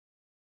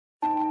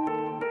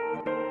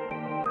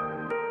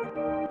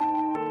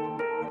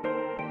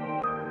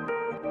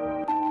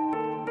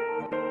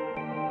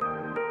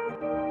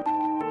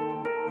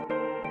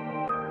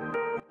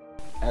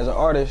As an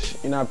artist,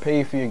 you're not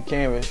paid for your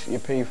canvas,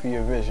 you're paid for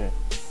your vision.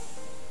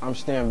 I'm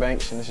Stan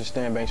Banks, and this is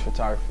Stan Banks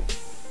Photography.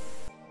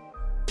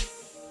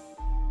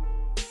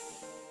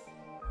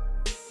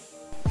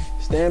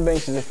 Stan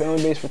Banks is a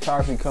family-based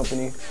photography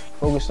company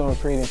focused on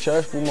creating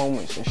cherishable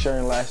moments and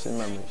sharing lasting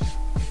memories.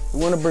 We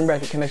want to bring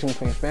back the connection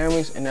between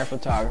families and their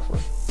photographer.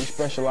 We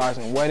specialize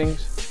in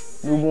weddings,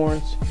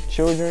 newborns,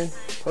 children,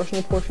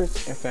 personal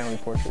portraits, and family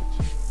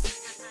portraits.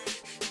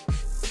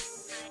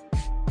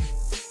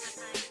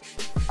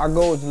 Our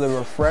goal is to deliver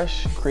a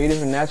fresh,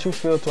 creative, and natural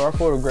feel to our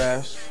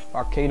photographs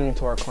while catering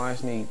to our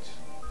clients' needs.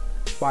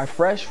 By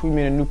fresh, we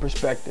mean a new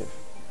perspective.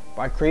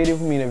 By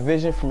creative, we mean a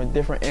vision from a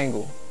different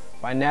angle.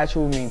 By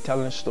natural, we mean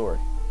telling a story.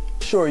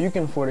 Sure, you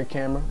can afford a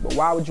camera, but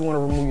why would you want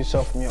to remove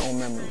yourself from your own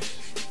memories?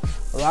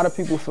 A lot of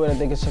people feel that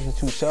they can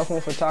substitute cell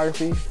phone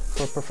photography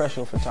for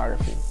professional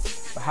photography,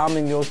 but how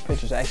many of those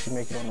pictures actually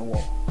make it on the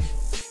wall?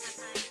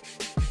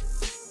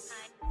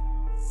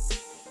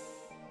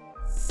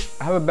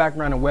 I have a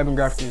background in web and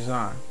graphic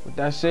design. With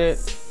that said,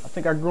 I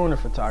think I grew into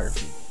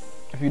photography.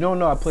 If you don't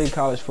know, I played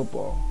college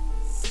football.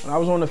 When I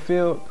was on the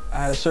field, I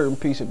had a certain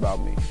piece about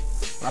me.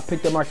 When I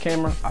picked up my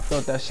camera, I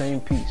felt that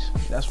same piece.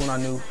 That's when I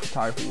knew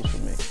photography was for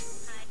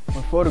me.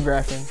 When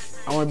photographing,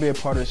 I want to be a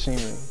part of the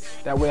scenery.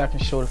 That way I can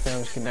show the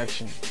family's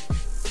connection.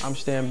 I'm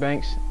Stan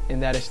Banks,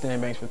 and that is Stan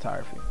Banks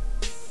Photography.